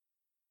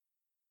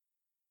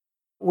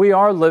We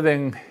are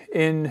living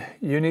in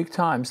unique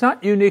times,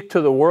 not unique to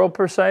the world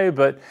per se,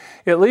 but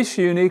at least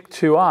unique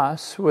to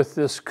us with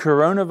this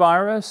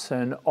coronavirus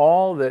and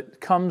all that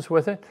comes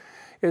with it.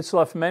 It's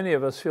left many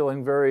of us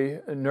feeling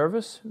very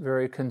nervous,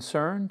 very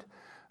concerned,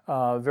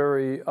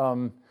 very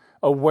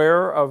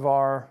aware of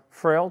our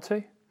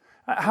frailty.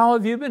 How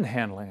have you been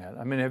handling it?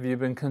 I mean, have you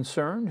been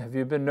concerned? Have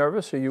you been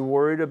nervous? Are you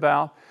worried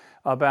about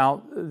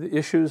the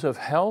issues of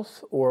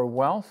health or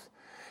wealth?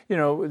 You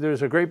know,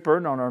 there's a great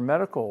burden on our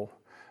medical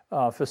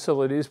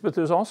facilities, but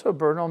there's also a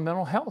burden on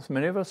mental health.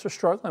 Many of us are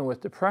struggling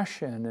with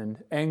depression and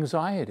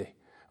anxiety.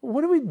 What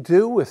do we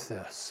do with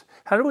this?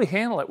 How do we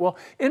handle it? Well,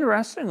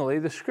 interestingly,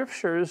 the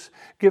scriptures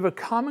give a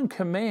common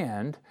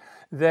command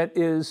that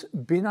is,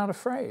 be not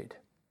afraid,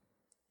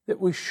 that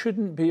we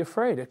shouldn't be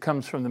afraid. It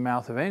comes from the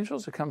mouth of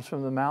angels. It comes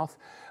from the mouth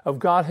of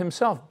God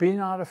himself. Be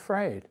not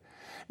afraid.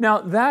 Now,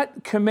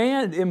 that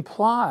command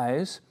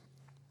implies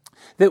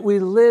that we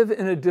live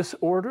in a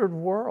disordered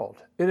world.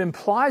 It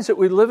implies that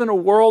we live in a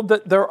world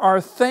that there are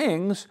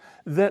things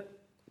that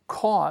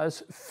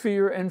cause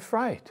fear and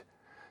fright.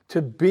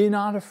 To be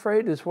not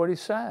afraid is what he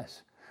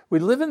says. We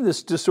live in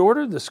this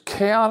disordered, this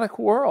chaotic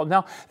world.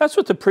 Now, that's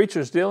what the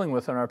preacher's dealing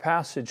with in our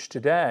passage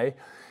today.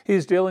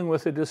 He's dealing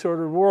with a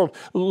disordered world.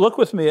 Look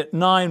with me at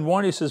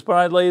 9:1. He says, "But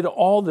I laid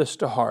all this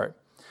to heart.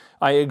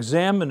 I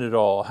examined it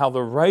all, how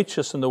the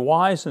righteous and the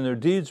wise and their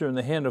deeds are in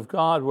the hand of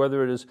God,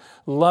 whether it is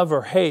love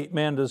or hate,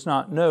 man does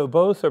not know.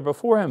 Both are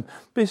before him."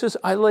 But he says,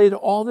 I laid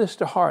all this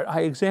to heart.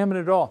 I examined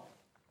it all.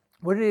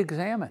 What did he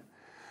examine?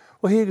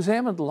 Well, he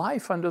examined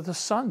life under the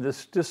sun,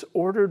 this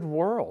disordered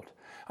world.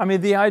 I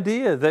mean, the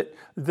idea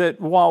that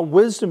while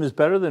wisdom is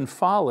better than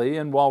folly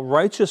and while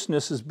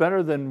righteousness is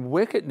better than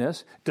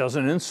wickedness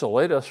doesn't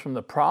insulate us from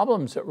the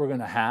problems that we're going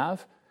to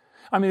have.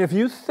 I mean, if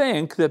you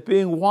think that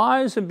being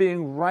wise and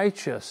being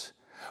righteous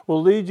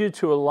will lead you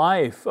to a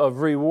life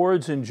of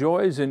rewards and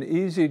joys and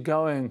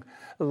easygoing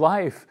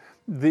life,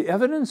 the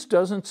evidence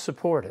doesn't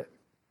support it.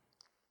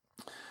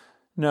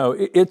 No,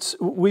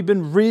 we've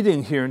been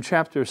reading here in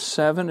chapter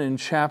 7 and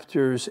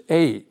chapters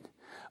 8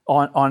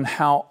 on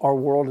how our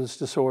world is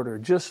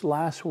disordered. Just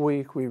last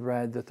week we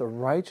read that the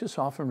righteous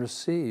often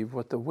receive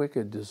what the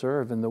wicked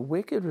deserve, and the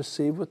wicked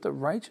receive what the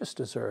righteous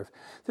deserve.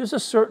 There's a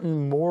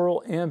certain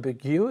moral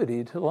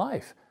ambiguity to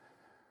life.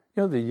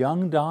 You know, the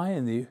young die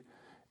and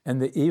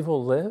the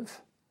evil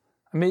live.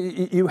 I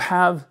mean, you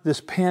have this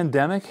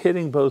pandemic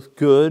hitting both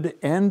good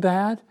and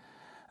bad.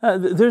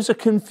 There's a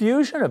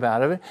confusion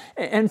about it.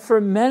 And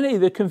for many,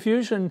 the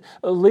confusion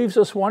leaves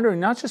us wondering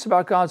not just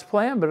about God's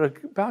plan,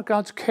 but about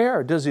God's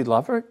care. Does he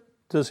love her?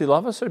 Does he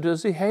love us or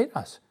does he hate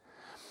us?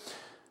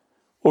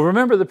 Well,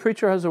 remember, the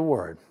preacher has a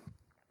word.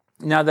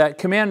 Now, that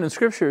command in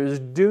Scripture is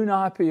do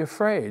not be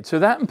afraid. So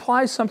that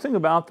implies something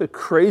about the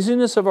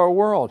craziness of our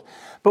world.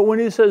 But when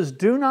he says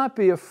do not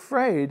be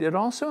afraid, it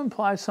also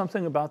implies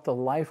something about the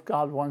life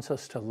God wants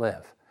us to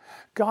live.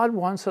 God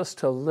wants us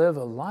to live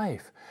a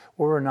life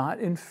where we're not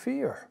in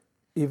fear,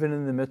 even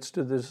in the midst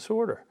of the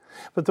disorder.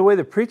 But the way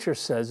the preacher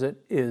says it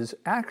is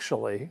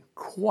actually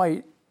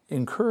quite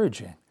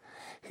encouraging.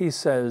 He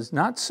says,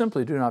 not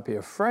simply do not be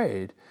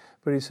afraid,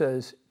 but he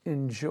says,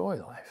 enjoy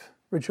life.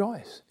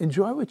 Rejoice.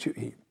 Enjoy what you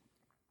eat.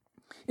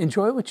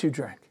 Enjoy what you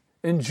drink.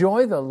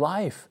 Enjoy the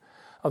life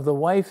of the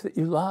wife that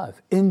you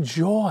love.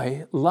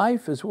 Enjoy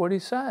life is what he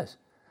says.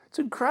 It's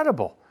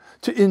incredible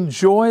to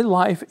enjoy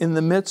life in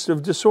the midst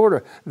of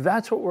disorder.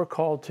 That's what we're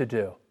called to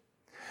do.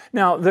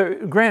 Now,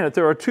 granted,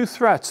 there are two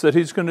threats that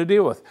he's going to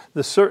deal with: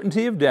 the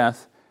certainty of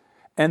death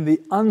and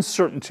the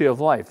uncertainty of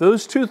life.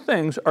 Those two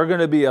things are going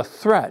to be a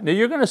threat. Now,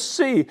 you're going to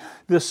see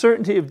the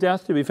certainty of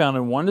death to be found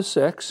in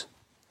 1-6,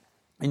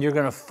 and you're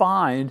going to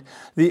find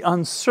the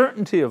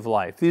uncertainty of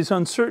life. These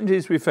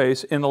uncertainties we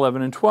face in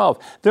 11 and 12.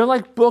 They're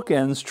like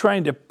bookends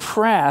trying to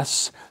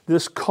press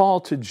this call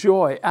to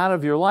joy out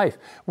of your life.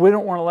 We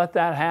don't want to let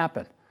that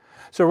happen.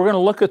 So we're going to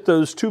look at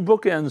those two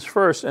bookends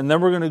first, and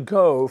then we're going to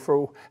go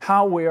for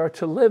how we are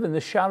to live in the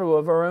shadow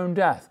of our own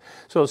death.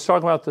 So let's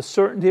talk about the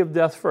certainty of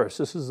death first.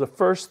 This is the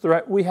first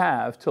threat we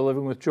have to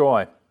living with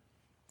joy.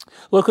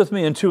 Look with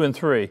me in 2 and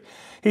 3.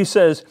 He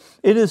says,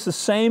 it is the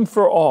same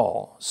for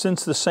all,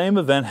 since the same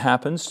event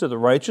happens to the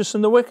righteous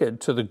and the wicked,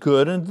 to the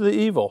good and to the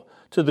evil,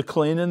 to the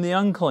clean and the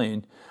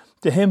unclean,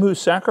 to him who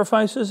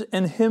sacrifices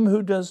and him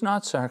who does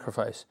not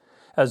sacrifice.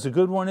 As the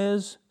good one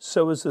is,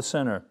 so is the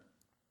sinner.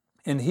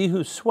 And he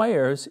who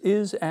swears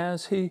is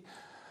as he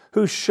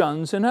who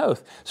shuns an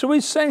oath. So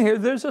he's saying here,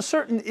 there's a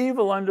certain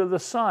evil under the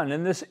sun,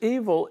 and this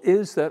evil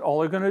is that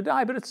all are going to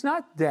die. But it's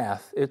not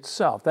death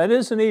itself. That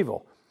is an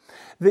evil.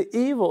 The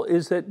evil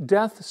is that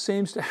death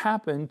seems to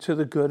happen to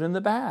the good and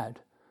the bad,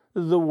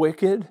 the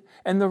wicked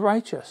and the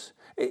righteous.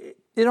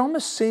 It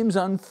almost seems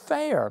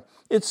unfair.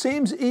 It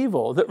seems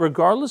evil that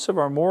regardless of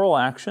our moral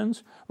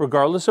actions,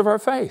 regardless of our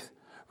faith,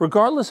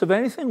 regardless of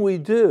anything we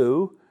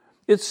do,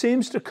 it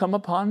seems to come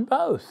upon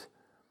both.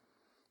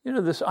 You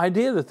know, this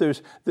idea that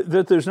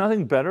there's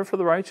nothing better for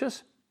the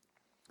righteous,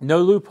 no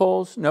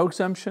loopholes, no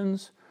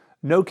exemptions,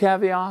 no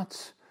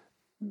caveats.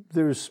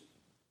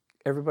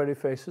 Everybody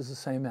faces the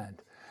same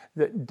end.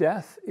 that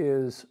death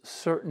is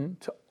certain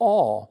to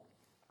all,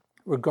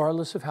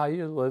 regardless of how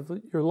you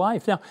live your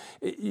life. Now,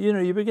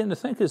 you begin to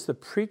think, is the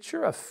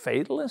preacher a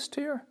fatalist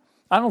here?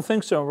 I don't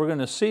think so. We're going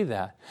to see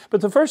that.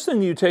 But the first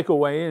thing you take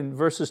away in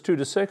verses 2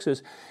 to 6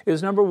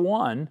 is number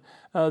one,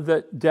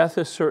 that death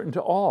is certain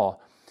to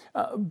all.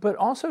 But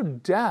also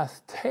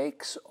death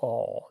takes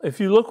all. If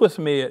you look with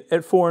me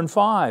at 4 and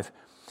 5,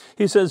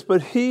 he says,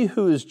 but he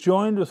who is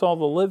joined with all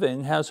the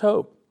living has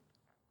hope.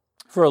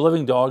 For a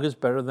living dog is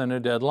better than a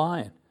dead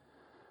lion.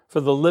 For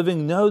the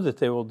living know that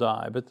they will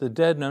die, but the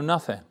dead know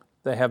nothing.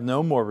 They have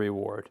no more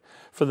reward,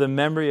 for the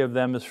memory of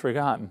them is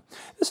forgotten.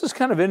 This is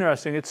kind of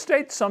interesting. It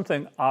states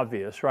something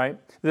obvious, right?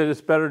 That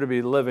it's better to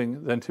be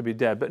living than to be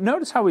dead. But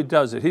notice how he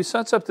does it. He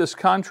sets up this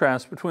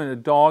contrast between a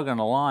dog and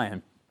a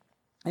lion.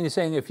 And he's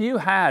saying, if you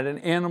had an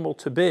animal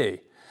to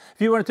be,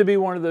 if you wanted to be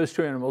one of those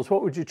two animals,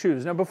 what would you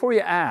choose? Now, before you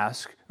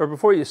ask, or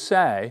before you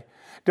say,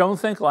 don't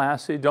think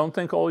Lassie, don't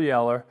think Old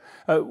Yeller.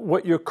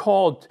 What you're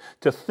called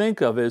to think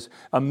of is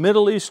a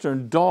Middle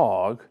Eastern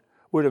dog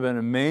would have been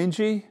a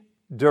mangy,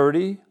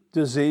 dirty,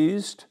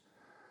 diseased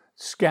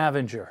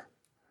scavenger.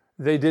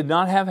 They did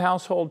not have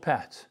household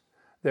pets.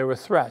 They were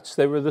threats.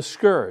 They were the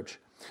scourge.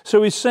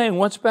 So he's saying,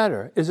 what's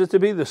better? Is it to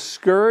be the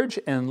scourge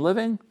and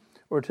living,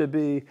 or to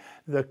be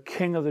the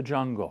king of the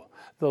jungle,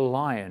 the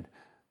lion?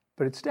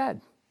 But it's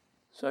dead.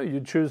 So you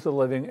choose the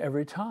living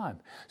every time.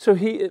 So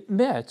he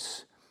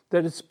admits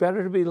that it's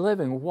better to be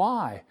living.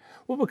 Why?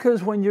 Well,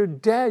 because when you're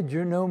dead,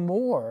 you're no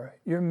more.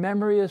 Your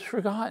memory is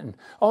forgotten.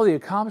 All the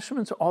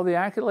accomplishments, all the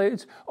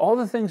accolades, all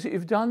the things that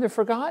you've done, they're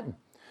forgotten.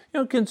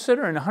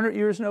 Consider in 100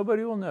 years,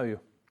 nobody will know you.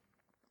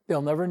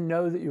 They'll never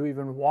know that you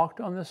even walked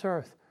on this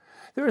earth.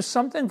 There is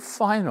something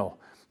final.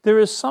 There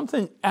is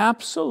something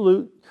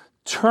absolute,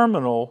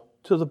 terminal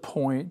to the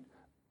point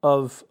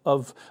of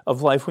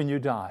life when you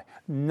die.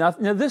 Now,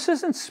 this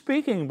isn't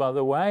speaking, by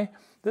the way,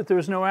 that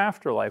there's no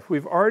afterlife.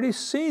 We've already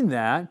seen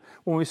that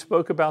when we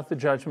spoke about the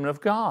judgment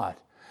of God.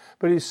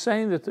 But he's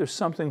saying that there's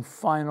something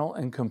final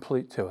and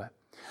complete to it.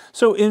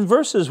 So in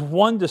verses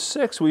 1 to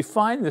 6, we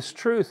find this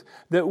truth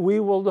that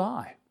we will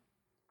die.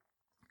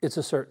 It's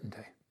a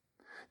certainty.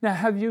 Now,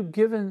 have you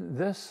given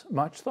this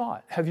much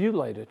thought? Have you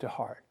laid it to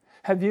heart?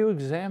 Have you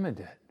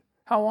examined it?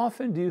 How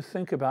often do you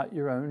think about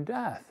your own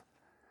death?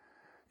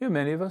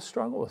 Many of us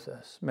struggle with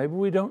this. Maybe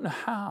we don't know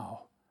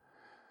how.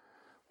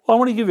 Well, I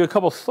want to give you a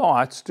couple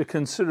thoughts to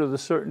consider the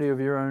certainty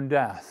of your own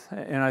death,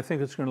 and I think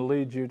it's going to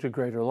lead you to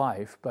greater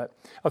life. But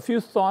a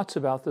few thoughts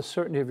about the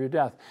certainty of your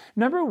death.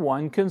 Number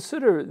one,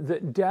 consider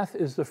that death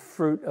is the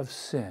fruit of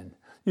sin.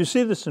 You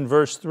see this in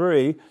verse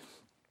 3.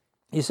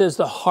 He says,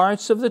 the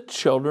hearts of the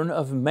children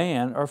of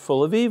man are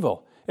full of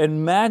evil,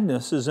 and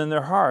madness is in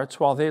their hearts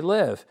while they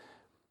live.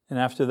 And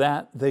after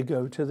that, they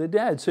go to the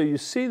dead. So you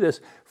see this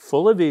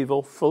full of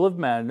evil, full of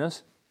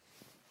madness,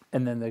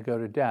 and then they go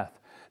to death.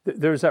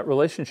 There's that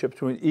relationship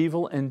between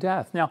evil and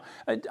death. Now,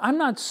 I'm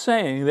not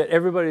saying that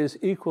everybody is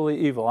equally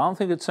evil. I don't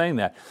think it's saying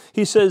that.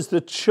 He says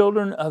the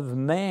children of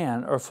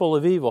man are full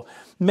of evil.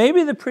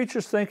 Maybe the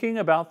preacher's thinking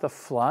about the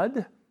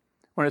flood,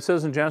 when it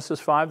says in Genesis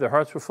 5, their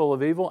hearts were full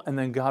of evil, and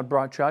then God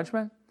brought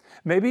judgment.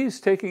 Maybe he's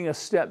taking a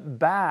step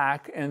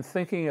back and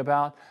thinking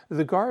about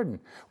the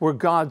garden, where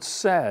God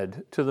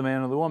said to the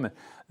man and the woman,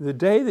 the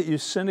day that you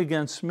sin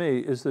against me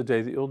is the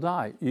day that you'll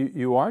die.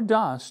 You are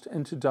dust,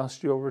 and to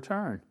dust you'll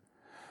return.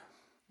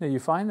 Now, you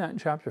find that in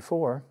chapter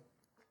 4,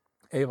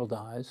 Abel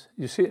dies.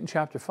 You see it in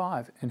chapter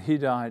 5, and he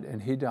died,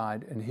 and he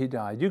died, and he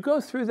died. You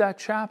go through that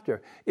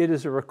chapter. It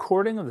is a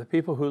recording of the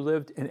people who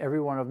lived, and every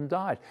one of them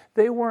died.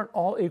 They weren't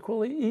all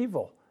equally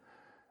evil,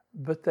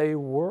 but they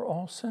were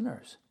all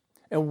sinners.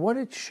 And what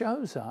it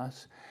shows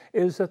us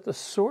is that the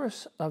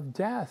source of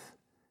death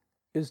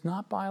is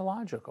not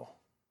biological.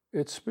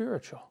 It's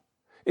spiritual.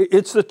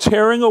 It's the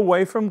tearing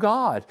away from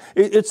God.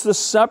 It's the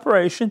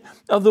separation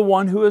of the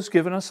one who has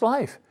given us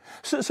life.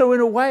 So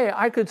in a way,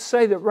 I could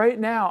say that right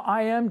now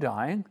I am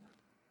dying,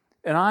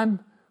 and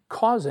I'm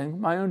causing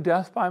my own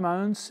death by my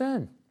own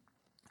sin,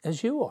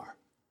 as you are.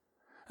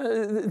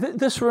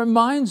 This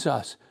reminds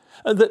us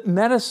that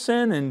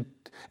medicine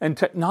and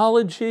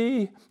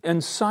technology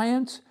and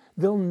science,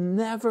 they'll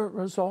never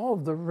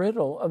resolve the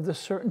riddle of the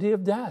certainty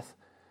of death.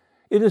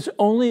 It is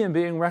only in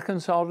being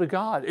reconciled to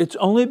God. It's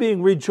only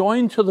being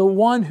rejoined to the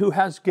one who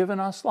has given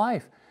us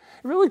life.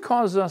 It really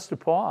causes us to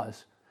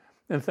pause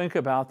and think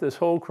about this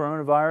whole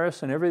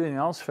coronavirus and everything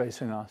else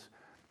facing us.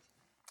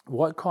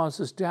 What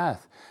causes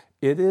death?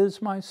 It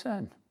is my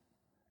sin.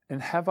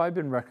 And have I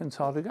been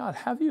reconciled to God?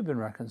 Have you been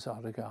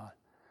reconciled to God?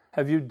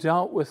 Have you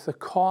dealt with the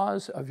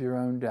cause of your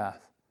own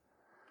death?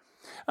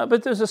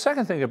 But there's a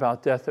second thing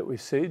about death that we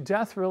see.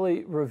 Death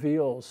really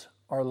reveals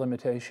our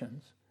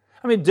limitations.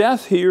 I mean,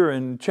 death here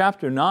in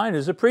chapter 9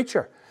 is a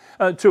preacher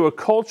to a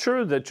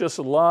culture that just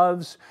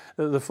loves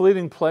the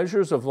fleeting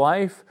pleasures of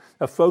life,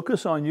 a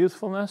focus on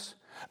youthfulness.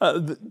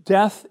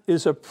 Death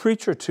is a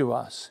preacher to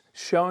us,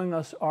 showing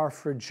us our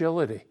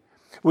fragility.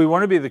 We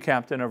want to be the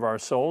captain of our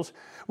souls.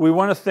 We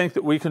want to think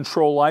that we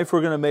control life.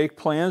 We're going to make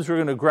plans. We're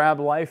going to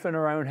grab life in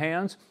our own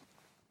hands.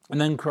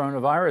 And then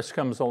coronavirus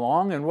comes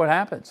along, and what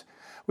happens?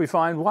 we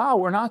find, wow,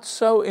 we're not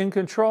so in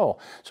control.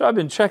 So I've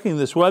been checking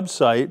this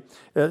website,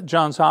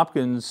 Johns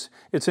Hopkins.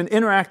 It's an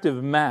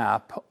interactive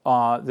map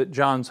that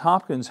Johns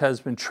Hopkins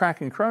has been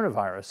tracking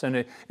coronavirus,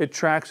 and it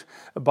tracks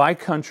by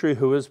country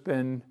who has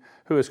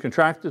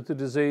contracted the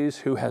disease,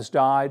 who has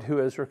died, who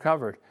has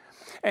recovered.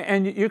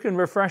 And you can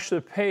refresh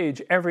the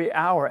page every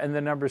hour, and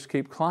the numbers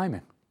keep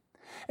climbing.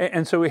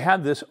 And so we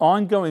have this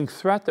ongoing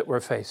threat that we're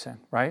facing,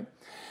 right?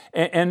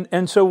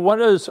 And so what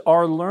does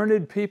our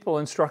learned people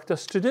instruct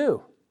us to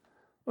do?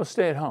 Well,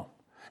 stay at home.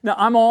 Now,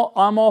 I'm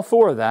all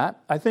for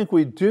that. I think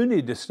we do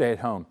need to stay at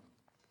home.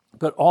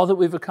 But all that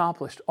we've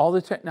accomplished, all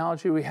the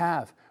technology we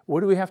have,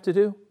 what do we have to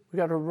do? We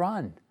got to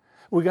run.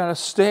 We got to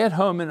stay at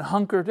home and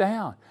hunker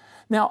down.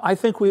 Now, I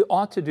think we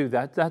ought to do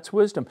that. That's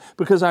wisdom,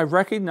 because I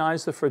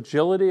recognize the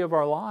fragility of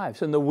our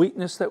lives and the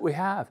weakness that we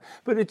have.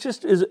 But it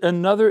just is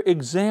another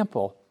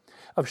example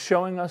of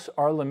showing us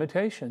our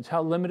limitations,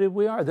 how limited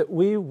we are, that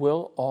we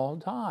will all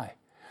die.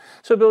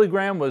 So Billy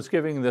Graham was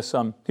giving this,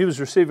 he was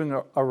receiving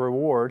a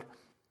reward,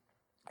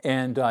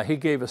 and he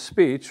gave a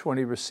speech when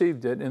he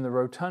received it in the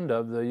rotunda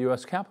of the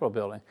U.S. Capitol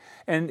building.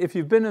 And if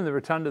you've been in the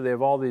rotunda, they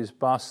have all these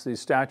busts, these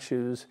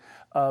statues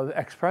of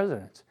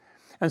ex-presidents.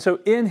 And so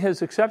in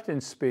his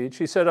acceptance speech,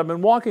 he said, I've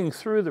been walking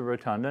through the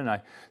rotunda, and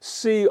I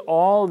see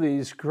all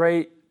these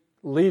great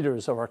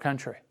leaders of our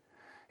country.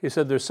 He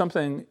said, there's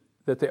something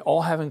that they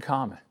all have in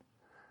common.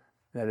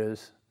 That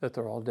is, that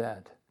they're all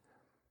dead,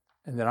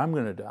 and that I'm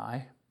going to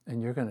die,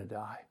 and you're going to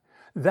die.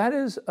 That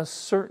is a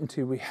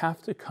certainty we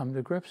have to come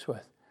to grips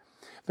with.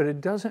 But it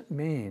doesn't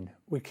mean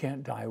we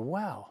can't die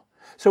well.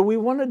 So we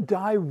want to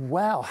die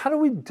well. How do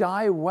we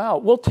die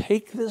well? Well,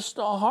 take this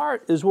to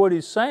heart, is what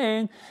he's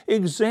saying.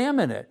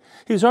 Examine it.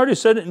 He's already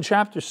said it in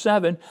chapter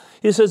 7.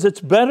 He says, it's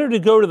better to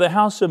go to the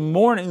house of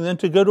mourning than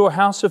to go to a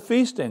house of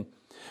feasting.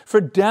 For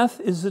death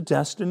is the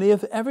destiny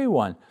of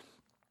everyone.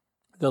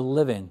 The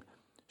living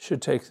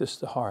should take this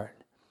to heart.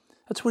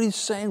 That's what he's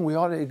saying. We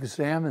ought to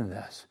examine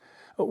this.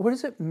 What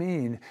does it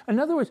mean? In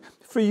other words,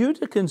 for you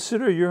to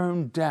consider your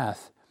own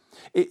death,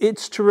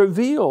 it's to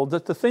reveal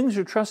that the things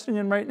you're trusting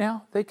in right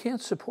now, they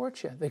can't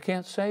support you. They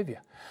can't save you.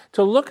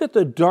 To look at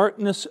the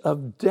darkness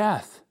of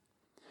death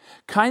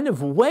kind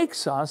of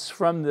wakes us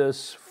from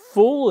this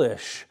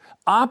foolish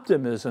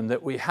optimism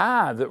that we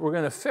have, that we're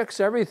going to fix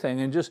everything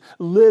and just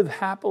live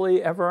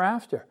happily ever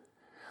after.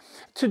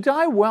 To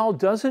die well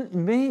doesn't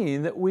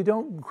mean that we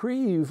don't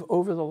grieve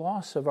over the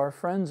loss of our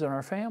friends and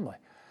our family.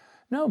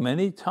 No,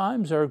 many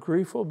times our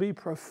grief will be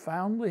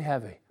profoundly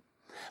heavy.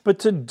 But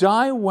to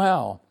die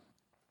well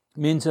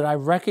means that I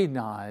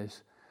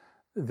recognize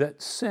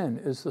that sin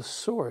is the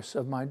source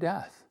of my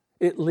death.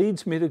 It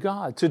leads me to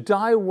God. To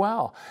die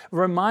well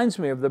reminds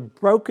me of the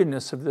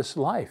brokenness of this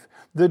life,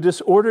 the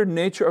disordered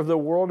nature of the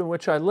world in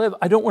which I live.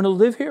 I don't want to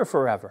live here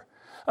forever.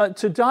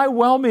 To die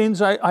well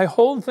means I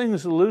hold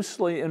things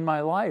loosely in my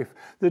life.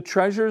 The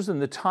treasures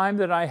and the time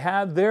that I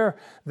have,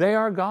 they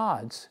are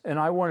God's, and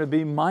I want to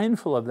be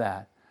mindful of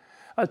that.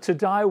 To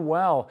die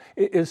well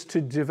is to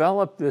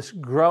develop this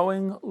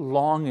growing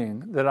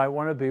longing that I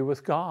want to be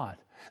with God,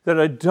 that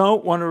I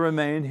don't want to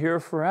remain here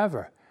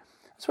forever.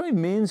 That's what he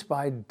means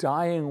by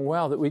dying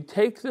well, that we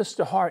take this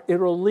to heart.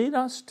 It will lead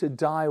us to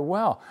die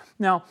well.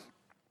 Now,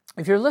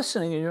 if you're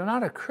listening and you're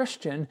not a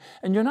Christian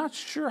and you're not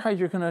sure how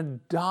you're going to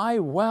die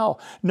well,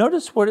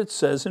 notice what it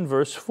says in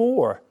verse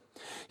 4.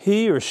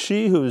 He or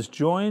she who is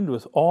joined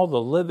with all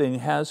the living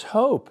has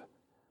hope.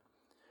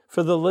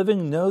 For the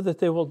living know that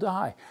they will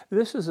die.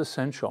 This is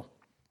essential.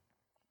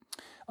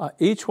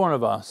 Each one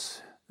of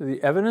us,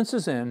 the evidence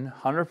is in,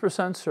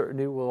 100%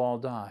 certainty we'll all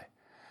die.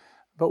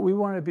 But we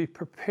want to be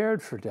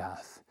prepared for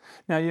death.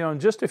 Now, in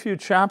just a few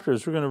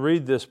chapters, we're going to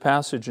read this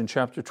passage in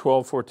chapter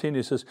 12, 14.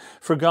 He says,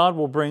 for God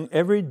will bring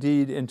every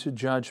deed into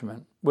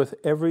judgment with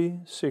every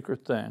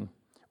secret thing,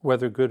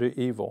 whether good or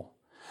evil.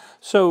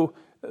 So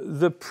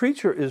the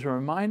preacher is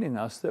reminding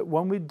us that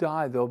when we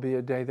die, there'll be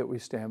a day that we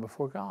stand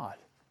before God.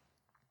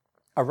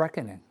 A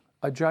reckoning,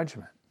 a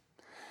judgment.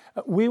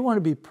 We want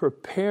to be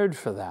prepared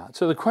for that.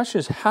 So the question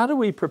is, how do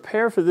we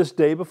prepare for this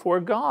day before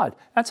God?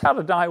 That's how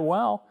to die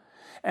well.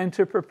 And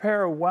to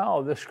prepare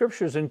well, the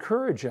Scriptures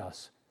encourage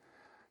us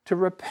to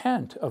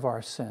repent of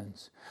our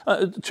sins,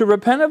 to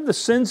repent of the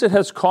sins that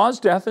has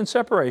caused death and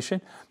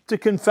separation, to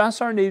confess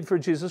our need for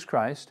Jesus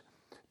Christ,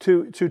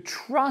 to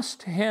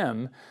trust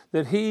Him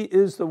that He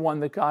is the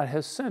one that God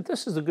has sent.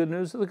 This is the good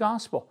news of the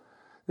gospel,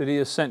 that He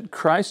has sent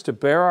Christ to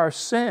bear our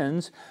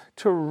sins,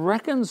 to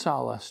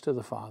reconcile us to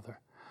the Father,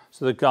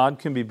 so that God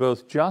can be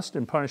both just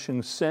in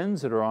punishing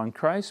sins that are on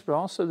Christ, but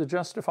also the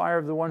justifier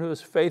of the one who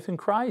has faith in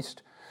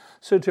Christ.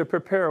 So to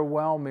prepare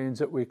well means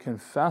that we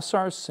confess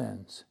our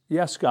sins.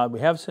 Yes, God, we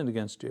have sinned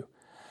against you.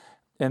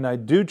 And I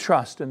do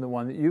trust in the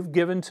one that you've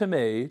given to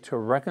me to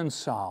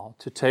reconcile,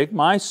 to take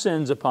my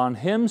sins upon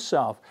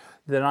Himself,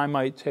 that I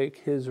might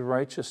take His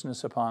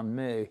righteousness upon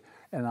me,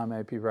 and I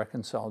might be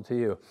reconciled to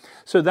you.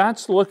 So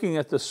that's looking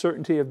at the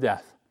certainty of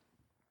death.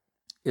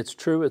 It's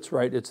true, it's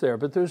right, it's there.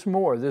 But there's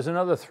more. There's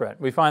another threat.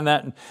 We find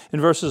that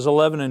in verses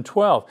 11 and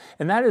 12.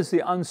 And that is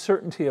the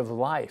uncertainty of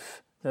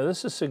life. Now,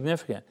 this is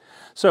significant.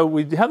 So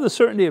we have the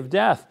certainty of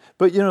death,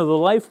 but the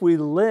life we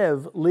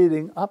live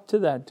leading up to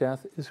that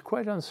death is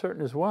quite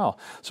uncertain as well.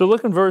 So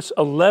look in verse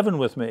 11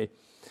 with me.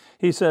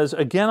 He says,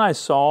 "Again I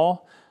saw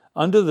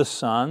under the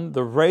sun,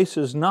 the race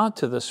is not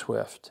to the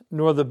swift,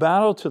 nor the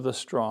battle to the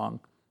strong,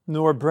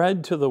 nor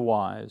bread to the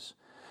wise,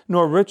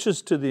 nor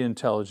riches to the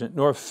intelligent,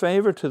 nor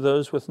favor to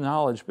those with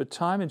knowledge, but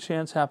time and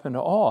chance happen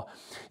to all."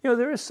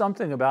 There is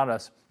something about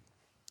us.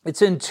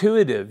 It's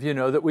intuitive,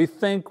 that we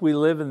think we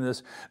live in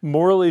this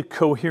morally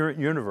coherent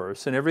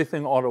universe and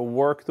everything ought to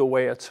work the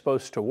way it's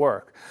supposed to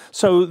work.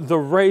 So the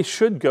race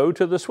should go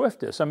to the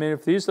swiftest. I mean,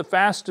 if he's the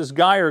fastest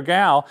guy or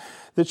gal,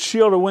 that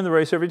she ought to win the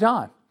race every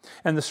time.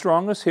 And the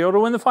strongest, he ought to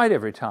win the fight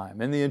every time.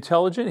 And the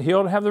intelligent, he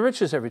ought to have the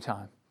riches every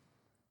time.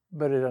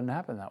 But it doesn't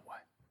happen that way.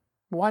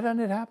 Why doesn't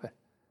it happen?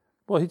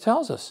 Well, he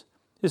tells us.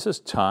 He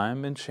says,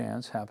 time and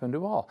chance happen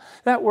to all.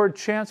 That word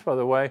chance, by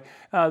the way,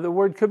 the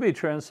word could be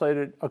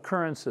translated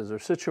occurrences or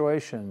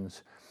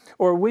situations,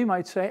 or we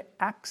might say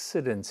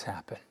accidents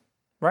happen,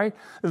 right?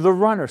 The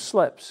runner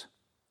slips,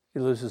 he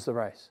loses the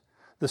race.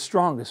 The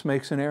strongest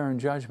makes an error in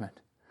judgment.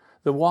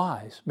 The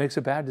wise makes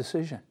a bad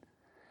decision.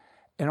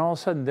 And all of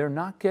a sudden, they're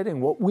not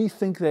getting what we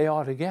think they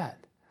ought to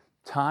get.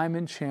 Time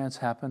and chance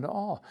happen to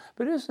all.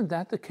 But isn't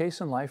that the case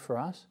in life for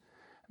us?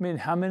 I mean,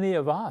 how many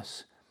of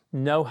us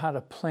know how to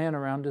plan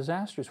around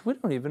disasters? We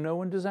don't even know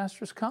when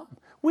disasters come.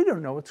 We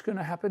don't know what's going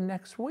to happen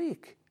next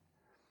week.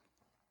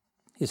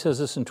 He says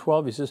this in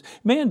 12. He says,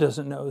 "Man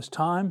doesn't know his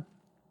time,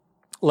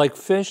 like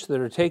fish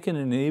that are taken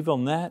in an evil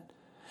net,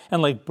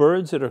 and like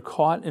birds that are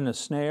caught in a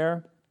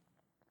snare.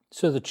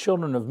 So the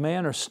children of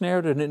man are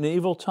snared at an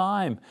evil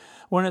time,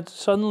 when it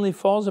suddenly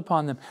falls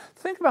upon them."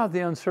 Think about the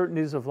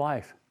uncertainties of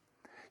life.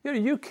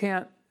 You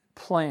can't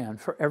plan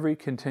for every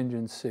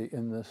contingency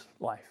in this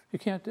life. You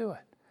can't do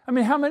it. I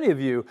mean, how many of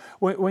you,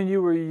 when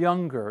you were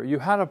younger, you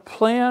had a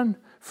plan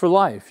for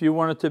life? You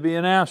wanted to be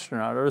an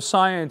astronaut or a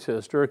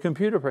scientist or a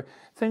computer person.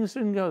 Things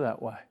didn't go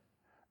that way.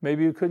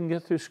 Maybe you couldn't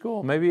get through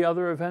school. Maybe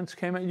other events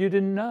came out. You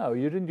didn't know.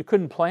 You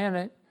couldn't plan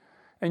it.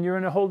 And you're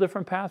in a whole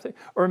different path.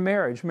 Or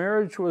marriage.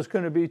 Marriage was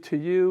going to be to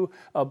you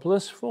a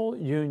blissful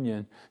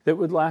union that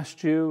would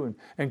last you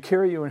and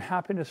carry you in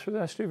happiness for the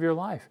rest of your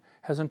life.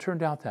 Hasn't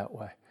turned out that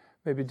way.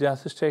 Maybe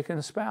death has taken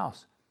a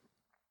spouse.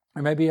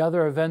 Or maybe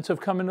other events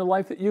have come into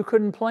life that you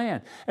couldn't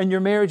plan, and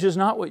your marriage is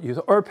not what you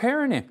thought. Or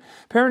parenting.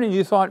 Parenting,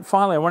 you thought,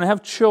 finally, I want to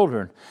have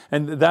children,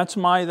 and that's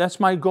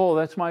my goal,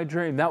 that's my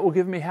dream. That will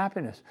give me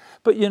happiness.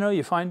 But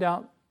you find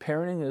out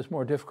parenting is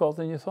more difficult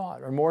than you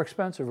thought, or more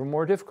expensive, or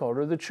more difficult,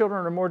 or the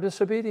children are more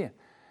disobedient.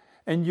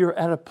 And you're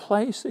at a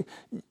place,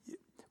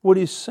 what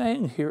he's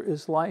saying here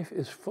is life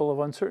is full of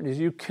uncertainties.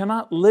 You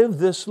cannot live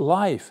this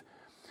life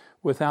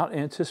without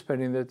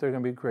anticipating that there are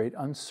going to be great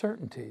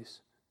uncertainties,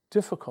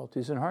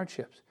 difficulties, and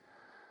hardships.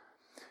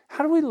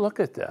 How do we look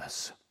at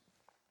this?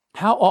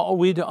 How ought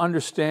we to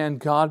understand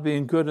God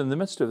being good in the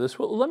midst of this?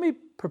 Well, let me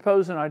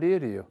propose an idea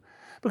to you.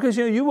 Because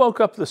you woke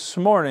up this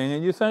morning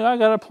and you think, I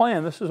got a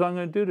plan, this is what I'm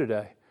going to do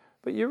today.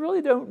 But you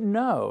really don't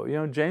know.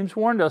 James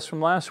warned us from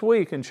last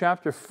week in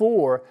chapter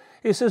 4.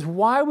 He says,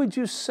 why would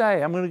you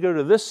say, I'm going to go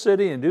to this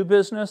city and do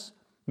business,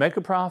 make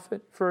a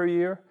profit for a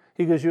year?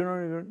 He goes, you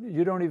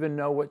don't even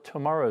know what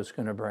tomorrow is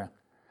going to bring.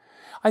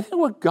 I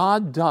think what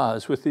God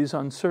does with these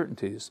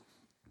uncertainties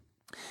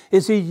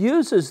is he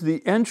uses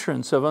the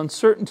entrance of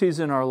uncertainties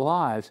in our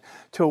lives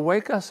to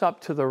wake us up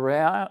to the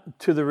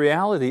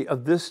reality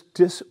of this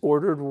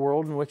disordered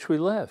world in which we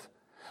live.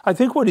 I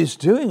think what he's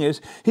doing is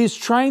he's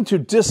trying to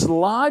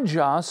dislodge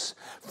us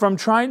from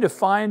trying to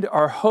find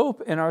our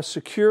hope and our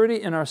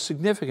security and our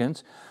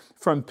significance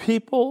from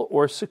people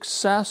or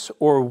success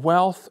or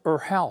wealth or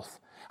health.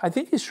 I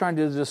think he's trying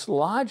to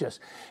dislodge us.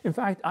 In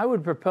fact, I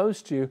would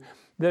propose to you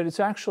that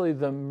it's actually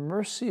the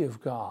mercy of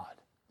God.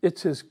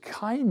 It's his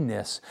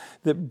kindness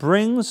that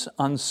brings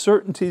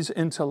uncertainties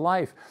into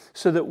life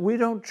so that we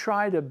don't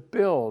try to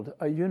build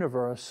a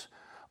universe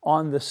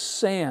on the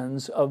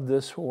sands of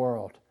this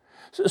world.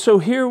 So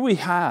here we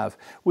have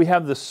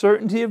the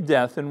certainty of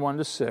death in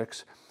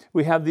 1-6.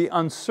 We have the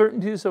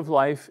uncertainties of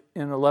life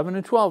in 11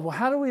 and 12. Well,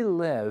 how do we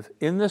live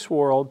in this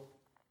world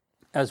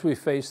as we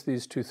face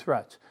these two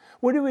threats?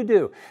 What do we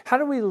do? How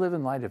do we live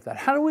in light of that?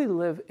 How do we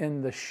live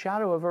in the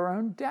shadow of our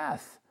own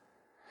death?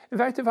 In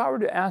fact, if I were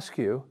to ask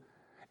you,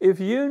 if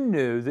you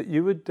knew that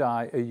you would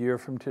die a year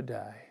from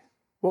today,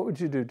 what would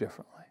you do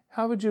differently?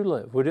 How would you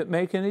live? Would it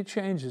make any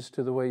changes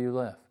to the way you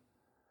live?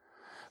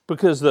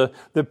 Because the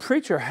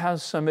preacher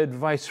has some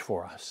advice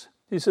for us.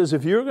 He says,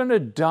 if you're going to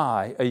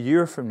die a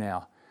year from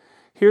now,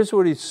 here's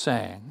what he's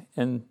saying.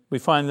 And we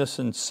find this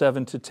in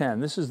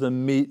 7-10. This is the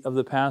meat of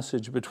the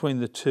passage between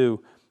the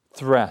two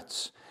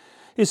threats.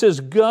 He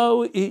says,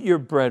 go eat your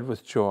bread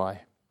with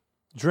joy.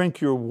 Drink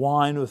your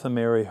wine with a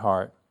merry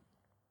heart.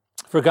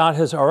 For God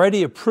has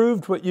already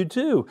approved what you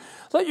do.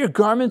 Let your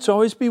garments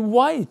always be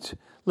white.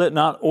 Let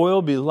not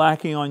oil be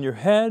lacking on your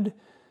head.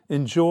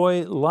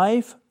 Enjoy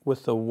life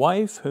with the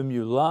wife whom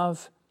you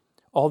love,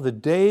 all the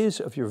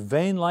days of your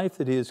vain life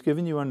that he has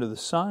given you under the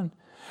sun.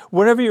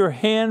 Whatever your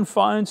hand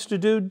finds to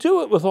do,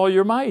 do it with all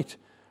your might.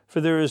 for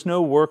there is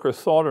no work or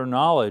thought or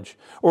knowledge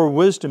or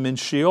wisdom in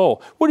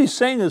Sheol. What he's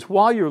saying is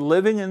while you're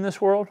living in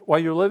this world,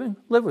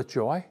 live with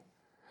joy.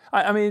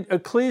 I mean,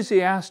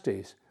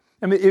 Ecclesiastes.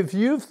 I mean, if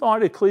you've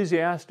thought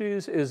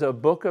Ecclesiastes is a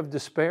book of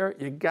despair,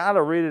 you got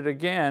to read it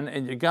again,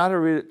 and you got to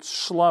read it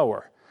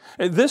slower.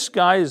 And this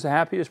guy is the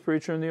happiest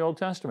preacher in the Old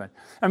Testament.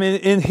 I mean,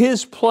 in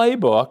his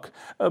playbook,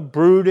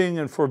 brooding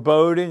and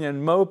foreboding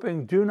and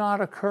moping do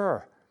not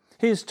occur.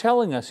 He's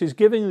telling us, he's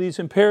giving these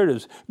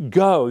imperatives.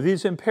 Go.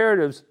 These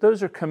imperatives,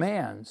 those are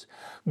commands.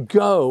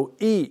 Go,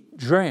 eat,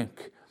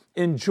 drink,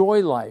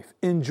 enjoy life,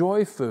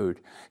 enjoy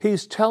food.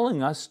 He's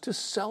telling us to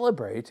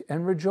celebrate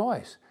and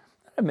rejoice.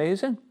 Isn't that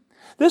amazing?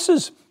 This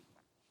is,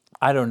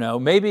 I don't know,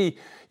 maybe,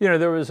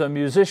 there was a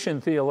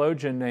musician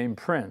theologian named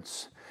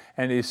Prince,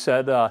 and he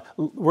said,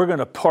 we're going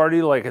to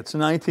party like it's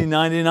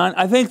 1999.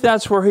 I think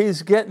that's where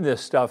he's getting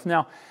this stuff.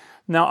 Now,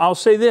 I'll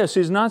say this,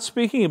 he's not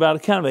speaking about a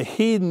kind of a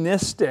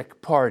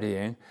hedonistic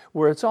partying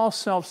where it's all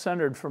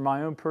self-centered for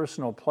my own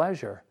personal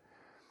pleasure.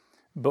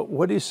 But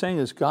what he's saying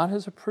is God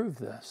has approved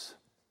this.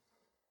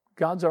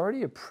 God's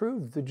already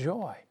approved the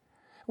joy.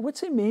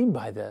 What's he mean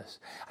by this?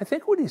 I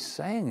think what he's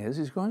saying is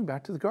he's going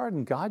back to the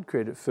garden. God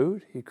created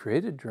food. He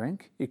created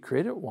drink. He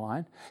created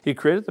wine. He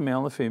created the male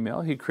and the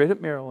female. He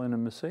created marital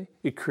intimacy.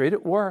 He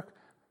created work.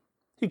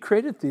 He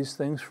created these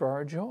things for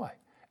our joy.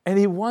 And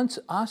he wants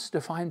us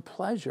to find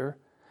pleasure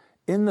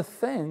in the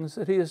things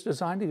that he has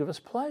designed to give us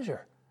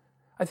pleasure.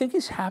 I think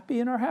he's happy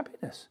in our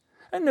happiness.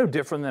 And no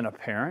different than a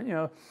parent.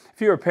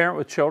 If you're a parent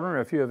with children, or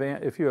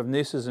if you have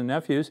nieces and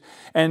nephews,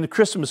 and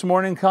Christmas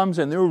morning comes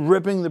and they're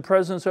ripping the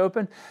presents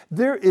open,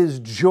 there is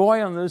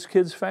joy on those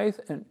kids'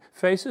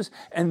 faces,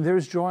 and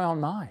there's joy on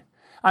mine.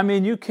 I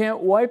mean, you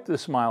can't wipe the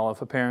smile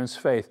off a parent's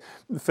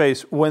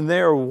face when they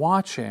are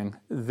watching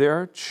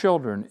their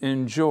children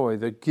enjoy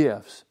the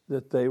gifts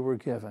that they were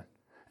given.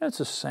 And it's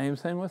the same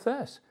thing with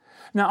this.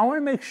 Now, I want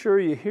to make sure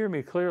you hear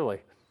me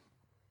clearly.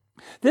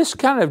 This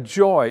kind of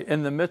joy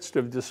in the midst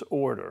of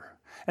disorder,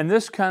 and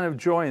this kind of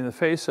joy in the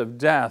face of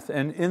death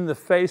and in the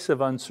face of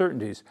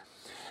uncertainties,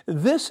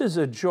 this is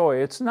a joy.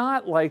 It's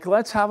not like,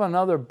 let's have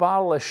another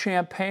bottle of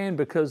champagne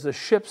because the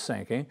ship's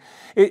sinking.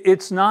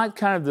 It's not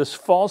kind of this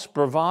false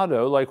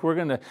bravado, like we're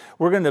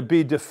going to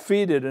be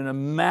defeated in a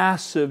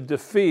massive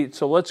defeat,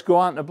 so let's go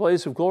out in a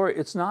blaze of glory.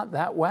 It's not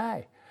that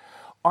way.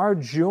 Our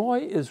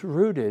joy is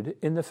rooted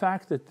in the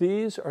fact that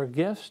these are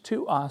gifts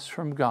to us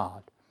from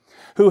God,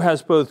 who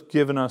has both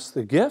given us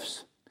the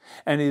gifts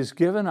and he's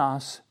given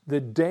us the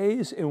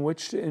days in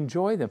which to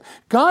enjoy them.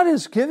 God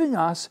is giving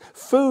us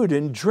food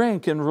and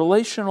drink and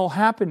relational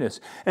happiness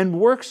and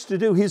works to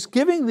do. He's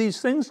giving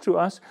these things to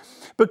us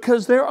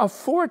because they're a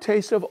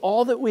foretaste of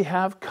all that we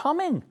have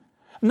coming.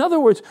 In other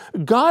words,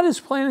 God is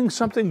planning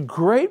something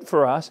great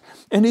for us,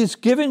 and he's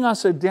giving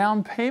us a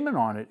down payment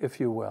on it, if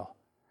you will.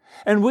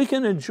 And we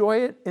can enjoy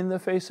it in the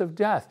face of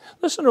death.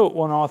 Listen to what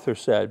one author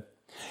said.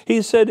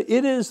 He said,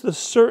 "It is the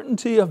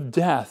certainty of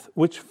death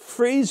which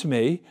frees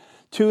me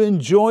to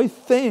enjoy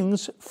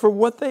things for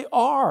what they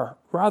are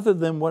rather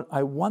than what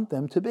I want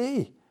them to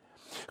be.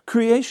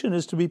 Creation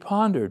is to be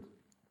pondered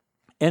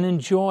and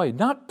enjoyed,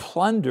 not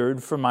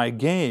plundered for my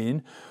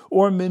gain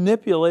or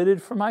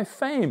manipulated for my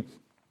fame."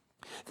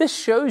 This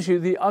shows you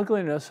the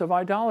ugliness of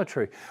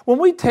idolatry. When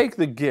we take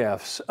the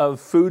gifts of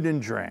food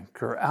and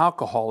drink, or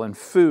alcohol and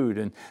food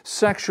and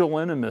sexual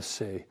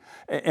intimacy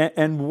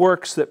and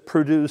works that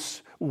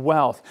produce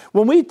wealth,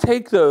 when we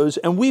take those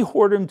and we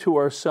hoard them to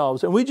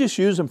ourselves and we just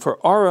use them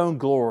for our own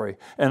glory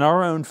and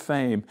our own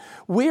fame,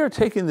 we are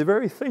taking the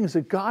very things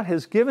that God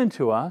has given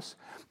to us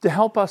to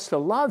help us to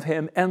love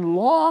him and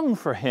long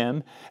for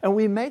him, and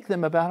we make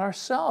them about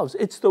ourselves.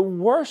 It's the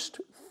worst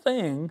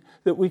thing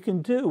that we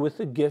can do with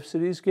the gifts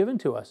that he's given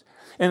to us.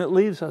 And it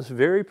leaves us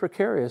very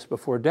precarious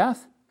before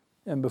death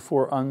and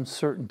before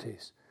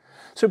uncertainties.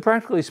 So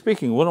practically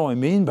speaking, what do I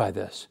mean by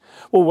this?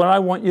 Well, what I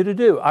want you to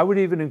do, I would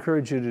even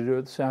encourage you to do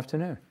it this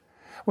afternoon.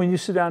 When you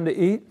sit down to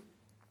eat,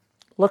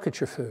 look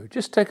at your food.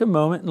 Just take a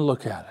moment and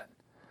look at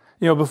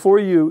it. Before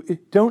you,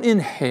 don't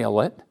inhale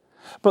it,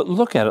 but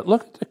look at it.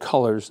 Look at the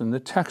colors and the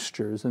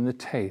textures and the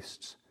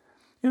tastes.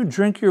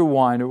 Drink your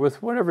wine, or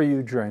with whatever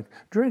you drink.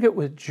 Drink it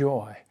with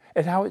joy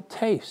at how it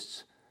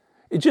tastes.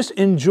 Just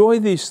enjoy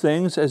these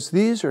things, as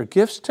these are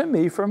gifts to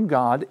me from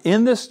God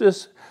in this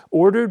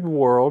disordered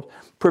world,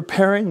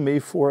 preparing me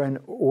for an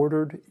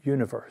ordered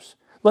universe.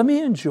 Let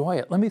me enjoy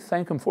it. Let me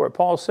thank him for it.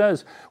 Paul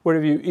says,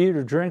 whatever you eat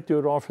or drink, do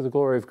it all for the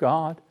glory of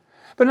God.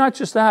 But not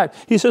just that.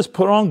 He says,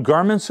 put on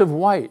garments of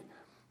white.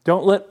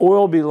 Don't let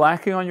oil be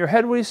lacking on your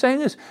head. What he's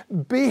saying is,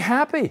 be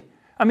happy.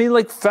 I mean,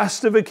 like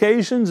festive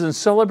occasions and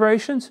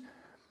celebrations.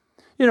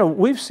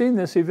 We've seen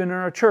this even in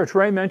our church.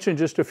 Ray mentioned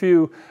just a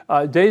few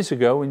days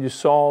ago when you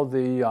saw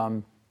the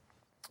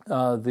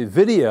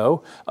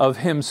video of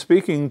him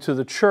speaking to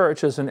the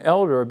church as an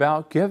elder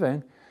about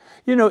giving.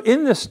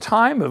 In this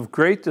time of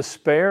great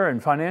despair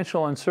and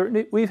financial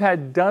uncertainty, we've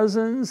had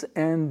dozens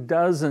and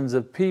dozens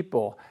of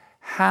people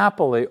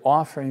happily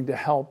offering to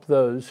help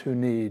those who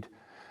need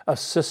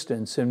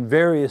assistance in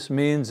various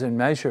means and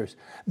measures.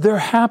 They're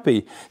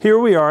happy. Here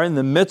we are in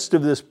the midst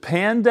of this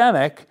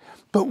pandemic,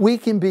 but we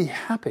can be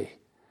happy.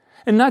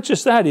 And not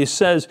just that, he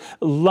says,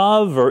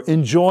 love or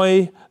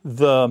enjoy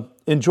the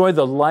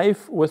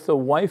life with the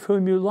wife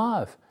whom you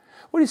love.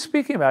 What he's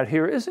speaking about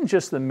here isn't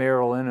just the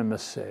marital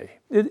intimacy.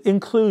 It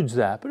includes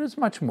that, but it's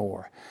much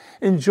more.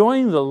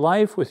 Enjoying the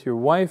life with your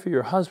wife or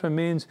your husband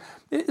means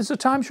it's the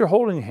times you're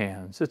holding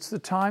hands. It's the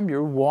time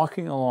you're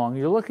walking along.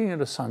 You're looking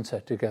at a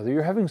sunset together.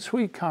 You're having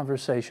sweet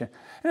conversation.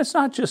 And it's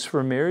not just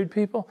for married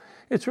people.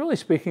 It's really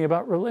speaking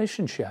about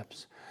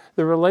relationships.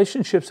 The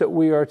relationships that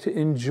we are to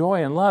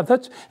enjoy and love.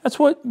 That's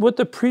what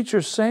the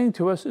preacher's saying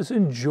to us is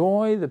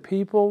enjoy the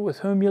people with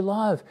whom you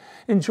love.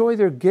 Enjoy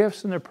their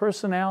gifts and their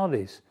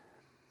personalities.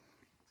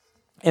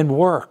 And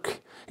work.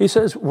 He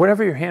says,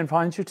 whatever your hand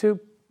finds you to,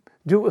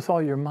 do it with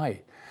all your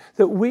might.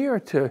 That we are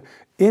to,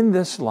 in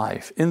this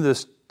life, in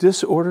this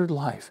disordered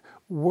life,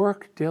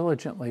 work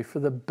diligently for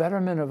the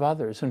betterment of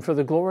others and for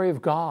the glory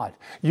of God,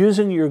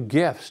 using your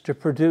gifts to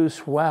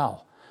produce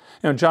well.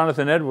 You know,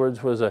 Jonathan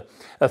Edwards was a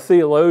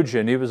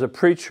theologian. He was a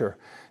preacher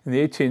in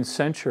the 18th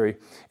century.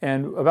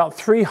 And about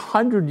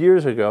 300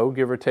 years ago,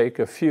 give or take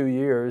a few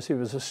years, he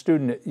was a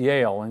student at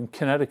Yale in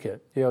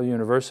Connecticut, Yale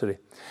University.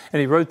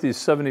 And he wrote these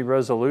 70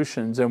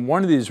 resolutions. And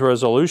one of these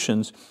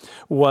resolutions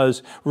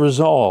was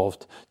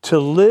resolved to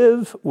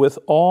live with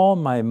all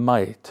my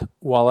might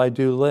while I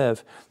do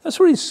live. That's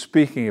what he's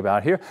speaking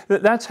about here.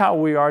 That's how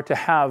we are to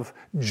have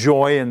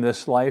joy in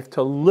this life,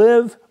 to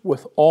live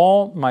with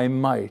all my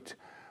might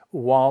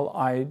while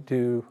I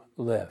do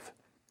live.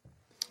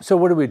 So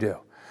what do we do?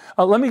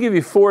 Let me give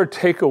you 4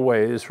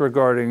 takeaways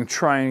regarding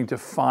trying to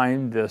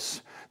find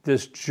this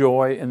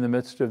joy in the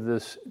midst of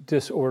this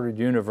disordered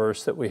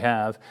universe that we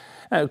have.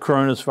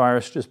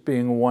 Coronavirus just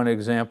being one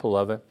example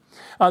of it.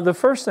 The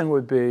first thing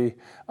would be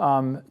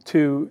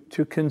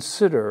to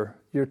consider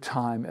your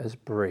time as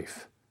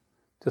brief,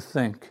 to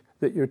think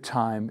that your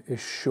time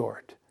is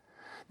short.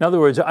 In other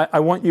words, I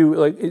want you,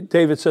 like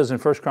David says in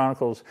 1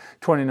 Chronicles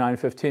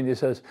 29:15, he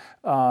says,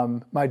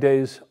 my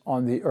days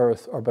on the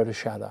earth are but a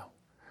shadow.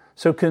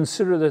 So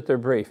consider that they're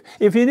brief.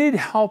 If you need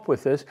help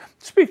with this,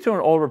 speak to an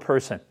older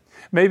person,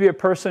 maybe a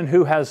person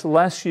who has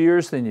less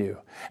years than you,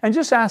 and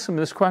just ask them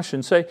this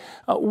question. Say,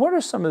 what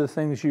are some of the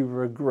things you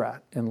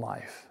regret in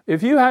life?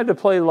 If you had to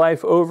play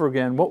life over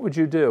again, what would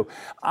you do?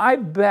 I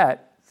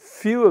bet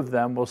few of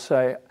them will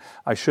say,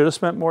 I should have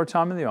spent more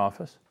time in the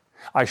office.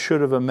 I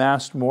should have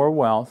amassed more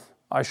wealth.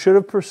 I should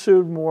have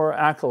pursued more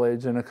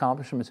accolades and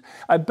accomplishments.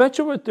 I bet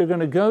you what they're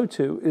going to go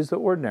to is the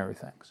ordinary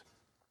things.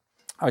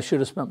 I should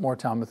have spent more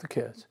time with the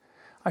kids.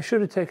 I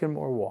should have taken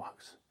more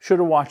walks, should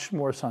have watched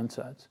more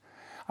sunsets.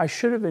 I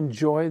should have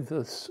enjoyed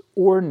the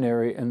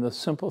ordinary and the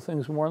simple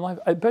things more in life.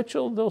 I bet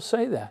they'll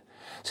say that.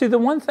 See, the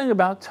one thing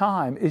about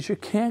time is you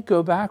can't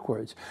go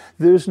backwards.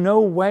 There's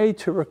no way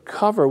to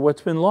recover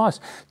what's been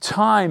lost.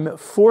 Time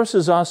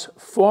forces us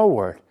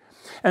forward.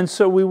 And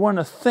so we want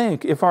to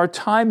think, if our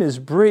time is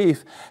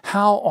brief,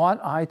 how ought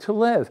I to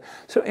live?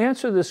 So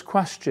answer this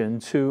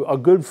question to a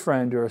good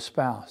friend or a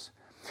spouse.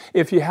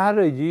 If you had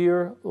a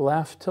year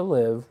left to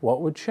live,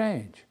 what would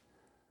change?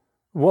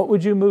 What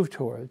would you move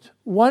towards?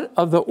 What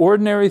of the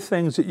ordinary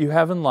things that you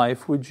have in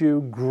life would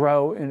you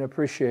grow in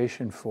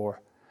appreciation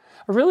for?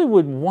 I really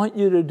would want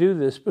you to do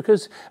this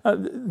because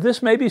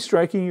this may be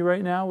striking you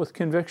right now with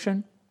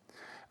conviction,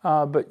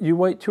 but you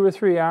wait 2 or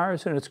 3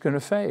 hours and it's going to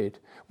fade.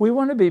 We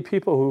want to be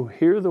people who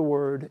hear the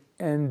word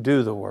and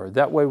do the word.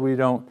 That way we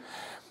don't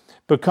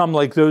become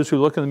like those who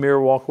look in the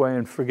mirror, walk away,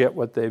 and forget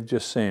what they've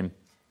just seen.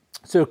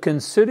 So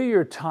consider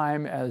your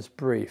time as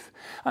brief.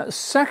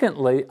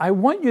 Secondly, I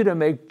want you to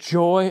make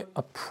joy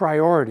a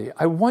priority.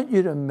 I want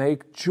you to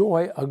make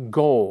joy a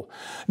goal.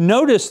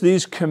 Notice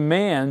these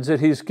commands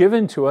that he's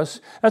given to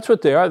us. That's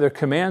what they are. They're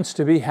commands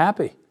to be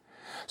happy.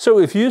 So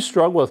if you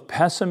struggle with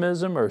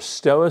pessimism or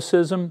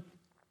stoicism,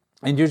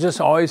 and you just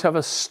always have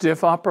a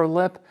stiff upper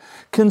lip,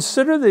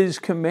 consider that he's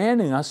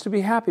commanding us to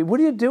be happy. What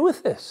do you do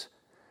with this?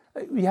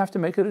 You have to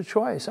make it a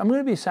choice. I'm going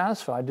to be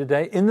satisfied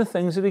today in the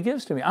things that he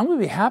gives to me. I'm going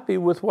to be happy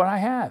with what I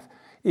have,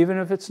 even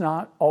if it's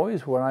not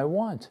always what I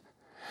want.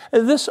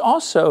 This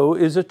also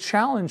is a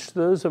challenge to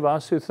those of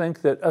us who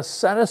think that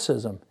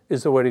asceticism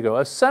is the way to go.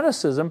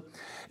 Asceticism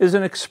is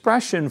an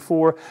expression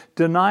for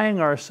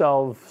denying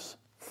ourselves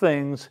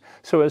things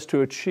so as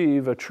to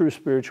achieve a true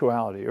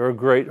spirituality or a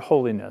great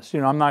holiness.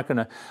 I'm not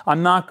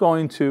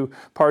going to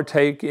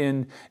partake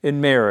in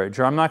marriage,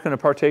 or I'm not going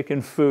to partake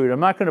in food. I'm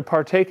not going to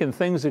partake in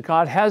things that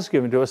God has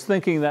given to us,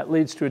 thinking that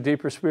leads to a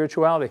deeper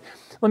spirituality.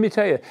 Let me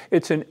tell you,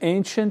 it's an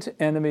ancient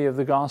enemy of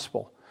the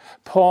gospel.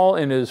 Paul,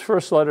 in his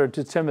first letter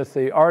to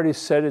Timothy, already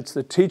said it's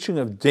the teaching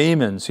of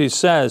demons. He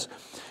says,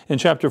 in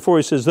chapter 4,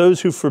 he says,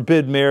 those who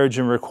forbid marriage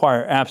and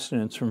require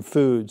abstinence from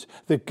foods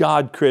that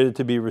God created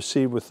to be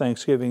received with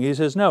thanksgiving. He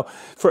says, no,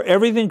 for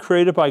everything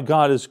created by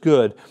God is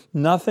good.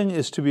 Nothing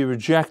is to be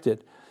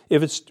rejected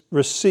if it's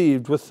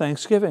received with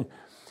thanksgiving.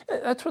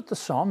 That's what the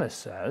psalmist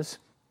says.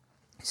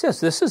 He says,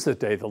 this is the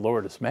day the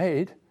Lord has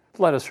made.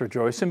 Let us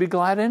rejoice and be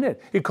glad in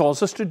it. He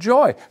calls us to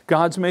joy.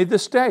 God's made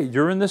this day.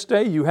 You're in this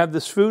day. You have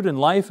this food and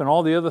life and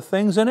all the other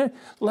things in it.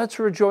 Let's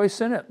rejoice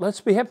in it.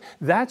 Let's be happy.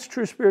 That's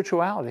true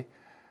spirituality.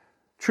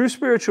 True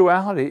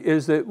spirituality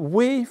is that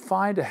we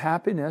find a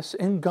happiness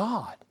in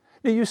God.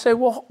 Now you say,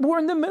 well, we're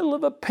in the middle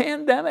of a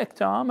pandemic,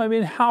 Tom. I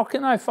mean, how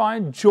can I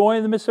find joy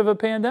in the midst of a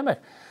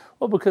pandemic?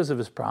 Well, because of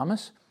His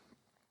promise.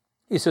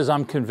 He says,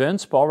 I'm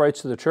convinced, Paul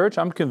writes to the church,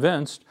 I'm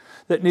convinced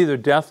that neither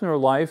death nor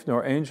life,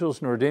 nor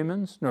angels nor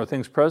demons, nor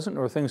things present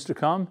nor things to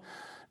come,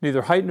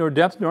 neither height nor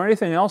depth nor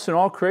anything else in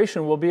all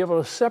creation will be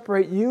able to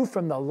separate you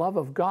from the love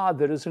of God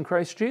that is in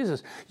Christ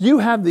Jesus. You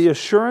have the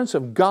assurance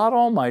of God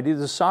Almighty,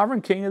 the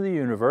sovereign King of the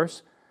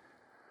universe,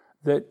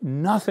 that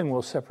nothing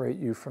will separate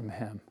you from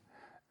Him.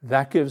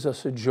 That gives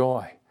us a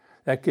joy.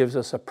 That gives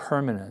us a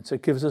permanence.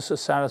 It gives us a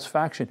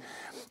satisfaction.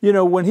 You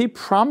know, when He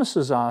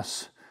promises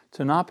us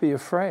to not be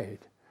afraid,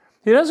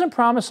 He doesn't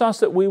promise us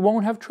that we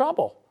won't have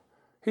trouble.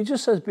 He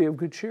just says, be of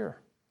good cheer,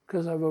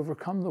 because I've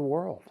overcome the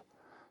world.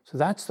 So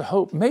that's the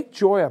hope. Make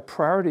joy a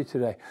priority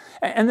today.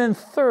 And then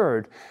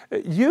third,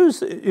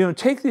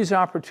 take these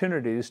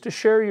opportunities to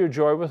share your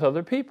joy with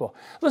other people.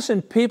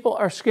 Listen, people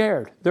are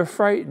scared. They're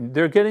frightened.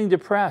 They're getting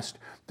depressed.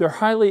 They're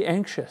highly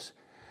anxious.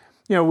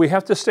 You know, we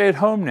have to stay at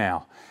home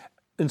now.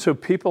 And so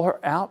people are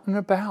out and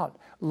about.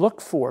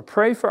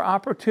 Pray for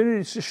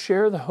opportunities to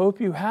share the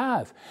hope you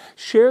have.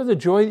 Share the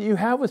joy that you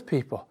have with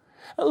people.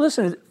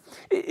 Listen,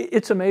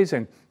 it's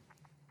amazing.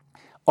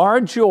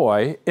 Our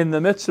joy in the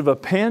midst of a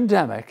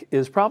pandemic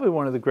is probably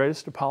one of the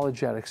greatest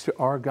apologetics to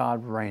our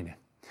God reigning.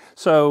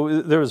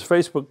 So there was a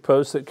Facebook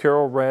post that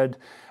Carol read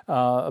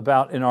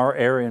about in our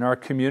area, in our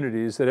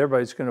communities, that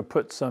everybody's going to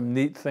put some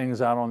neat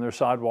things out on their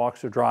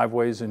sidewalks or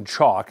driveways in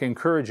chalk,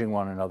 encouraging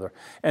one another.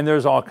 And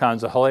there's all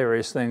kinds of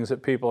hilarious things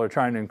that people are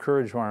trying to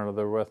encourage one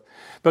another with.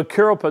 But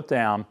Carol put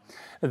down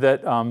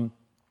that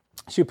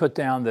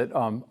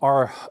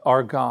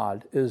our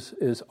God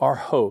is our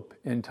hope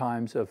in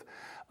times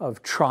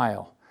of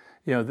trial.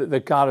 You know,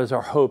 that God is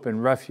our hope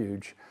and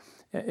refuge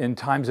in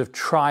times of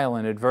trial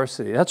and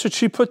adversity. That's what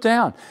she put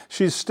down.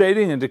 She's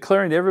stating and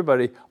declaring to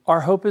everybody,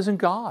 our hope is in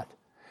God.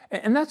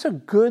 And that's a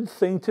good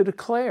thing to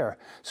declare.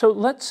 So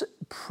let's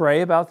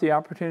pray about the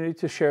opportunity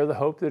to share the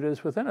hope that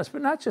is within us.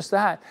 But not just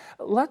that,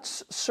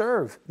 let's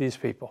serve these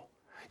people.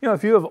 You know,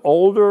 if you have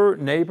older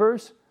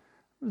neighbors,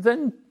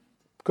 then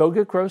go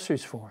get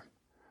groceries for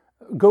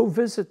them. Go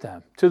visit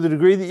them to the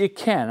degree that you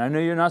can. I know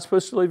you're not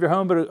supposed to leave your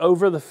home, but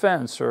over the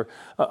fence or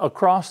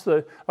across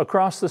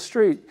the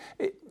street.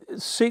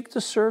 Seek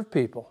to serve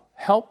people.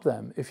 Help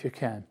them if you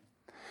can.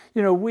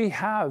 You know, we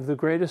have the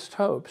greatest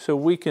hope, so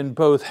we can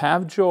both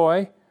have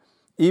joy,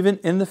 even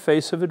in the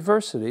face of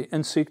adversity,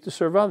 and seek to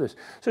serve others.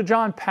 So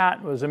John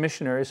Patton was a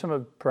missionary.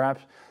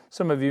 Perhaps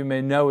some of you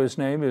may know his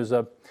name. He was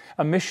a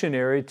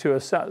missionary to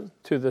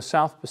the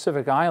South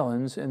Pacific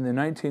Islands in the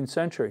 19th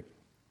century.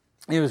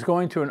 He was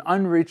going to an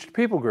unreached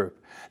people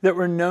group that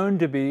were known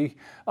to be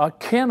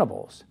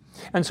cannibals.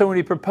 And so when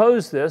he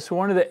proposed this,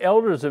 one of the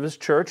elders of his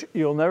church,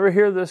 you'll never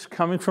hear this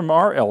coming from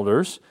our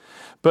elders,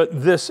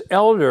 but this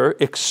elder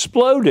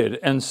exploded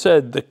and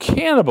said, the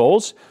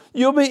cannibals,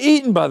 you'll be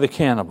eaten by the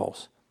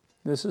cannibals.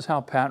 This is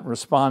how Patton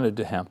responded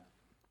to him.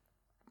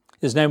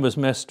 His name was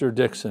Mr.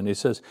 Dixon. He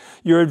says,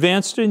 you're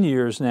advanced in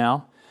years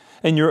now,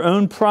 and your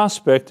own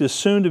prospect is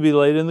soon to be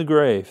laid in the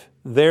grave,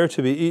 there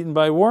to be eaten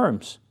by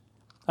worms.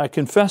 I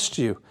confess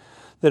to you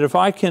that if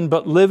I can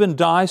but live and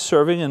die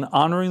serving and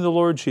honoring the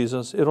Lord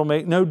Jesus, it'll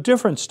make no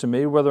difference to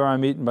me whether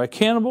I'm eaten by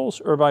cannibals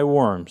or by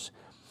worms.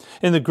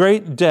 In the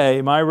great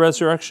day, my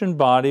resurrection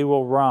body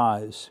will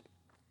rise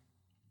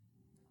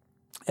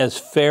as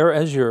fair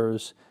as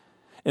yours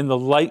in the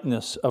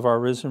likeness of our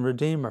risen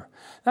Redeemer.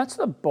 That's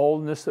the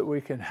boldness that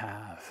we can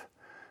have,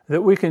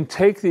 that we can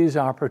take these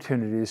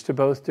opportunities to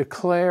both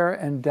declare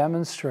and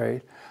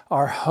demonstrate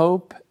our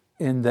hope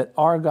in that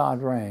our God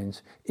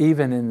reigns,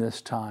 even in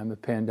this time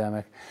of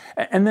pandemic.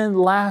 And then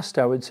last,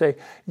 I would say,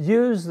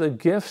 use the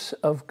gifts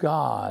of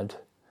God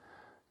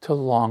to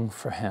long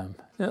for Him.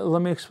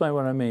 Let me explain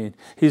what I mean.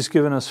 He's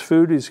given us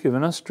food, He's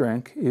given us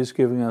drink, He's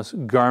given us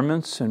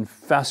garments and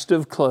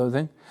festive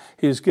clothing.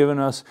 He's given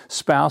us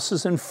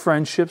spouses and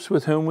friendships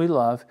with whom we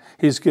love.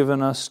 He's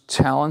given us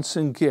talents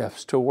and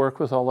gifts to work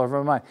with all over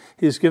our mind.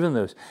 He's given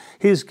those.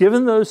 He's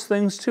given those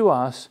things to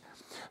us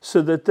so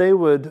that they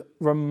would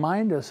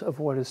remind us of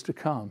what is to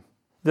come,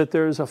 that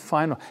there is a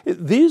final.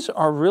 These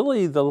are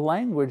really the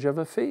language of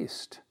a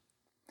feast.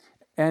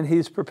 And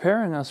He's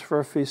preparing us for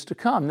a feast to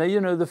come. Now,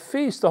 you know, the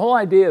feast, the whole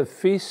idea of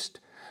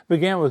feast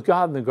began with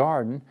God in the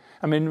garden.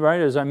 I mean,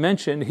 right, as I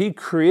mentioned, He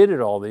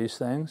created all these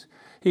things.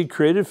 He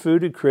created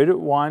food, He created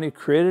wine, He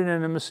created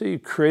intimacy, He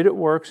created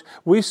works.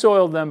 We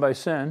soiled them by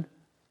sin.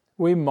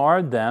 We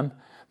marred them.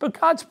 But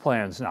God's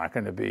plan's not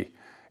going to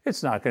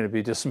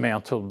be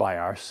dismantled by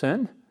our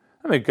sin.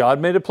 I mean, God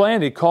made a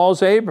plan. He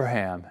calls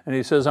Abraham and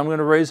He says, I'm going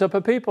to raise up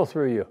a people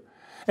through you.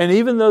 And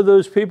even though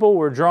those people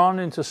were drawn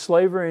into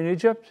slavery in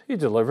Egypt, He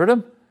delivered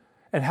them.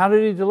 And how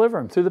did He deliver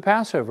them? Through the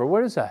Passover.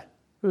 What is that?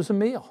 It was a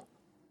meal.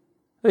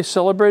 They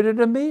celebrated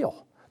a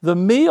meal. The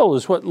meal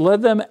is what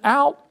led them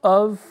out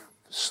of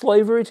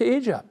slavery to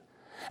Egypt.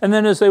 And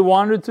then as they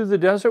wandered through the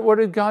desert, what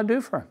did God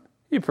do for them?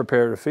 He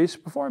prepared a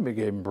feast before them. He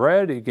gave them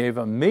bread. He gave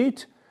them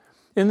meat.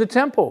 In the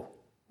temple,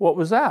 what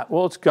was that?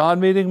 Well, it's God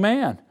meeting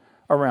man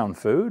around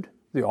food,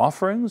 the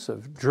offerings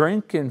of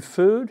drink and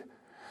food.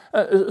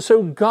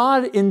 So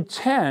God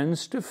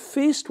intends to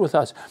feast with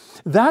us.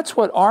 That's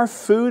what our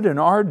food and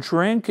our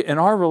drink and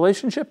our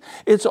relationship,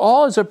 it's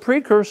all as a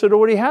precursor to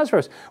what He has for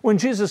us. When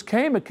Jesus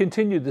came, it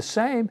continued the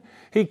same.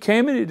 He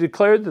came and He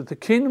declared that the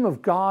kingdom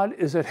of God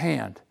is at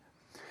hand.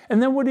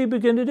 And then what did He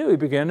begin to do? He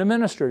began to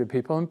minister to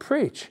people and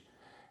preach.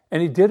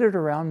 And He did it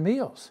around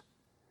meals.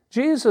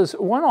 Jesus,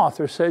 one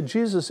author said,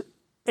 Jesus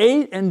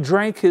ate and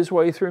drank His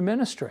way through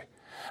ministry.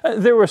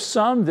 There were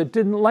some that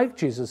didn't like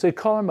Jesus. They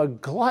call Him a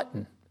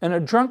glutton and a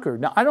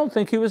drunkard. Now, I don't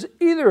think He was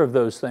either of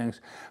those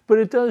things, but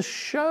it does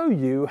show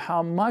you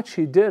how much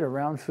He did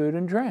around food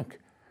and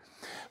drink.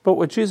 But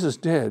what Jesus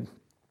did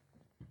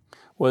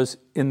was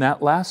in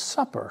that Last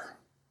Supper,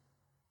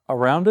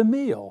 around a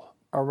meal,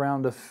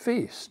 around a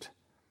feast,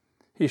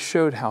 He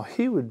showed how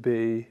He would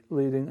be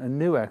leading a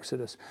new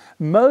exodus.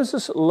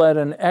 Moses led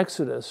an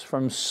exodus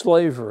from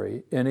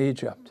slavery in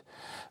Egypt,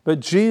 but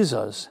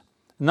Jesus,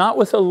 not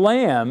with a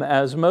lamb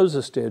as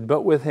Moses did,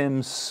 but with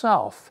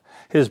Himself,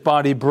 His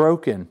body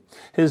broken,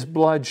 His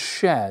blood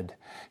shed,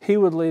 He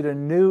would lead a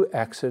new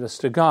exodus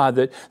to God,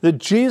 that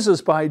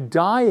Jesus, by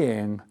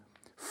dying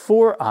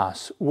for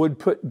us, would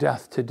put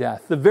death to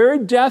death. The very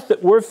death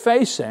that we're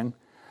facing,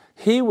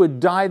 He would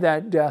die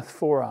that death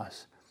for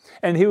us.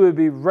 And He would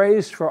be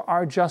raised for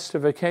our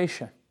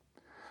justification.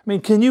 I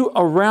mean, can you,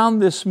 around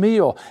this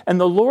meal and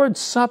the Lord's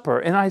Supper,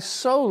 and I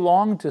so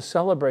long to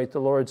celebrate the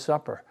Lord's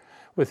Supper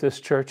with this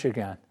church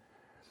again.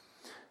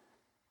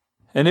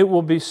 And it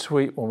will be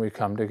sweet when we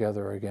come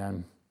together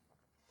again.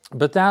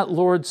 But that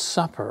Lord's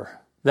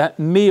Supper, that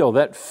meal,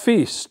 that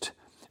feast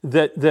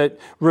that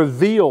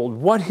revealed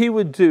what He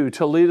would do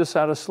to lead us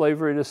out of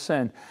slavery to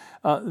sin,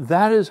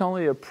 that is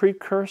only a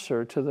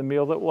precursor to the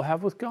meal that we'll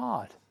have with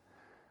God.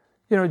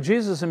 You know,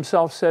 Jesus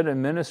Himself said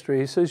in ministry,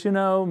 He says, you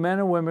know, men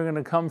and women are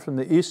going to come from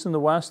the east and the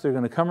west. They're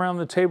going to come around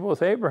the table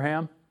with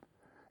Abraham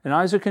and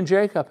Isaac and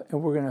Jacob,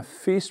 and we're going to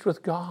feast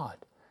with God.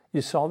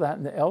 You saw that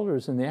in the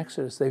elders in the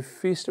Exodus. They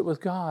feasted with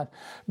God.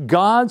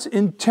 God's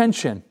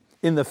intention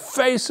in the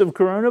face of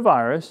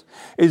coronavirus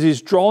is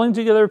He's drawing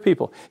together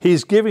people.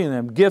 He's giving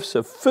them gifts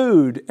of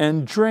food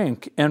and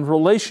drink and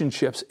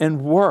relationships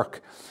and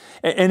work.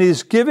 And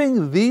He's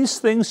giving these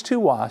things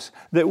to us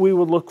that we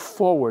would look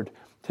forward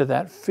to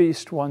that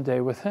feast one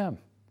day with Him.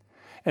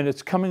 And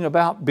it's coming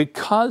about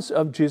because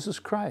of Jesus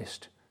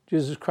Christ.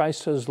 Jesus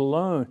Christ has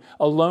alone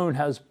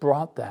has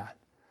bought that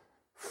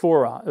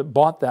for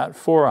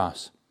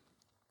us.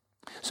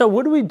 So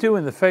what do we do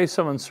in the face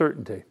of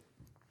uncertainty?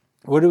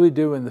 What do we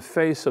do in the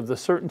face of the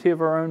certainty of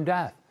our own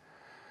death?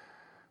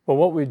 Well,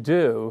 what we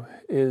do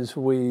is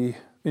we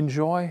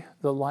enjoy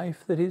the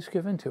life that He's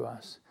given to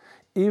us.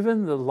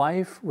 Even the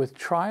life with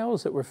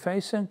trials that we're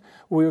facing,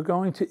 we are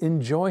going to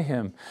enjoy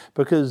Him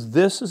because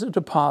this is a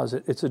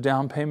deposit. It's a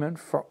down payment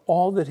for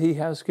all that He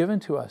has given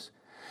to us.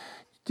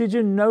 Did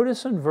you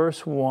notice in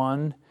verse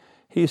 1,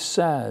 He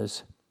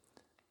says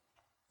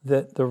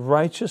that the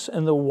righteous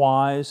and the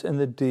wise and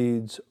the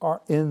deeds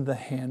are in the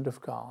hand of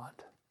God.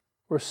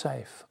 We're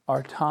safe.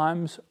 Our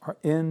times are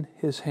in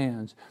His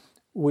hands.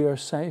 We are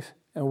safe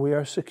and we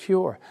are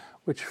secure,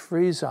 which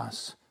frees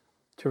us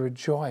to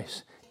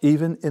rejoice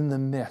even in the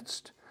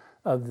midst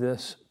of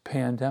this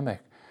pandemic.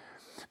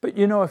 But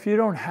you know, if you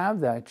don't have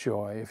that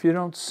joy, if you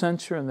don't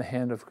sense you're in the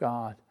hand of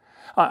God,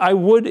 I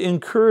would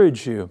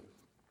encourage you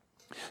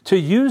to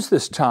use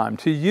this time,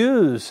 to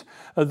use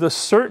the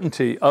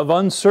certainty of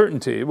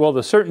uncertainty, well,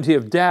 the certainty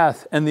of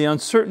death and the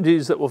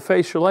uncertainties that will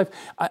face your life.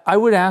 I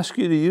would ask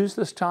you to use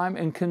this time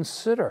and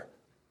consider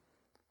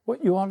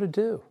what you ought to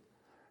do,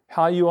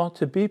 how you ought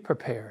to be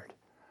prepared.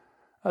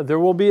 There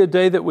will be a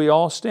day that we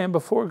all stand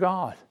before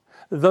God.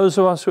 Those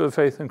of us who have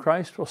faith in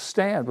Christ will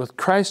stand with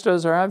Christ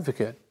as our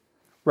advocate,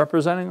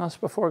 representing us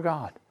before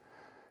God,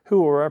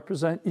 who will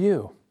represent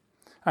you.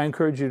 I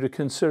encourage you to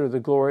consider the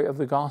glory of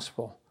the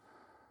gospel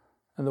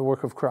and the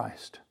work of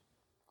Christ.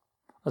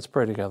 Let's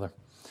pray together.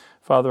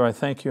 Father, I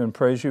thank You and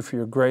praise You for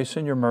Your grace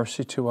and Your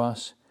mercy to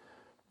us.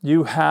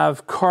 You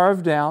have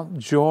carved out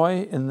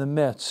joy in the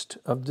midst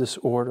of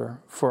disorder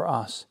for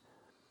us,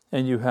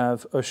 and You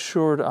have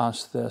assured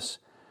us this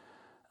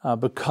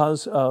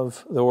because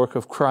of the work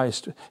of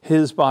Christ,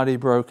 His body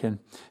broken,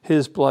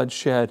 His blood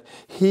shed.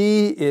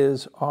 He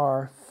is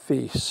our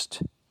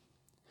feast.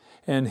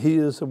 And He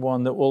is the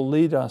one that will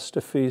lead us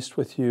to feast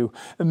with You.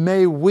 And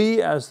may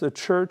we, as the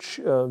Church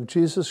of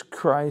Jesus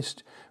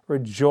Christ,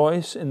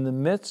 rejoice in the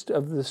midst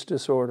of this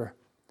disorder.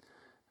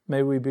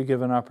 May we be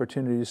given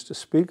opportunities to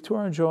speak to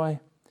our joy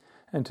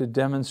and to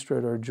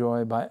demonstrate our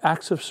joy by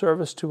acts of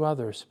service to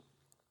others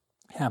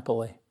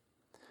happily.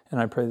 And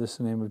I pray this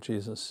in the name of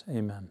Jesus.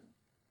 Amen.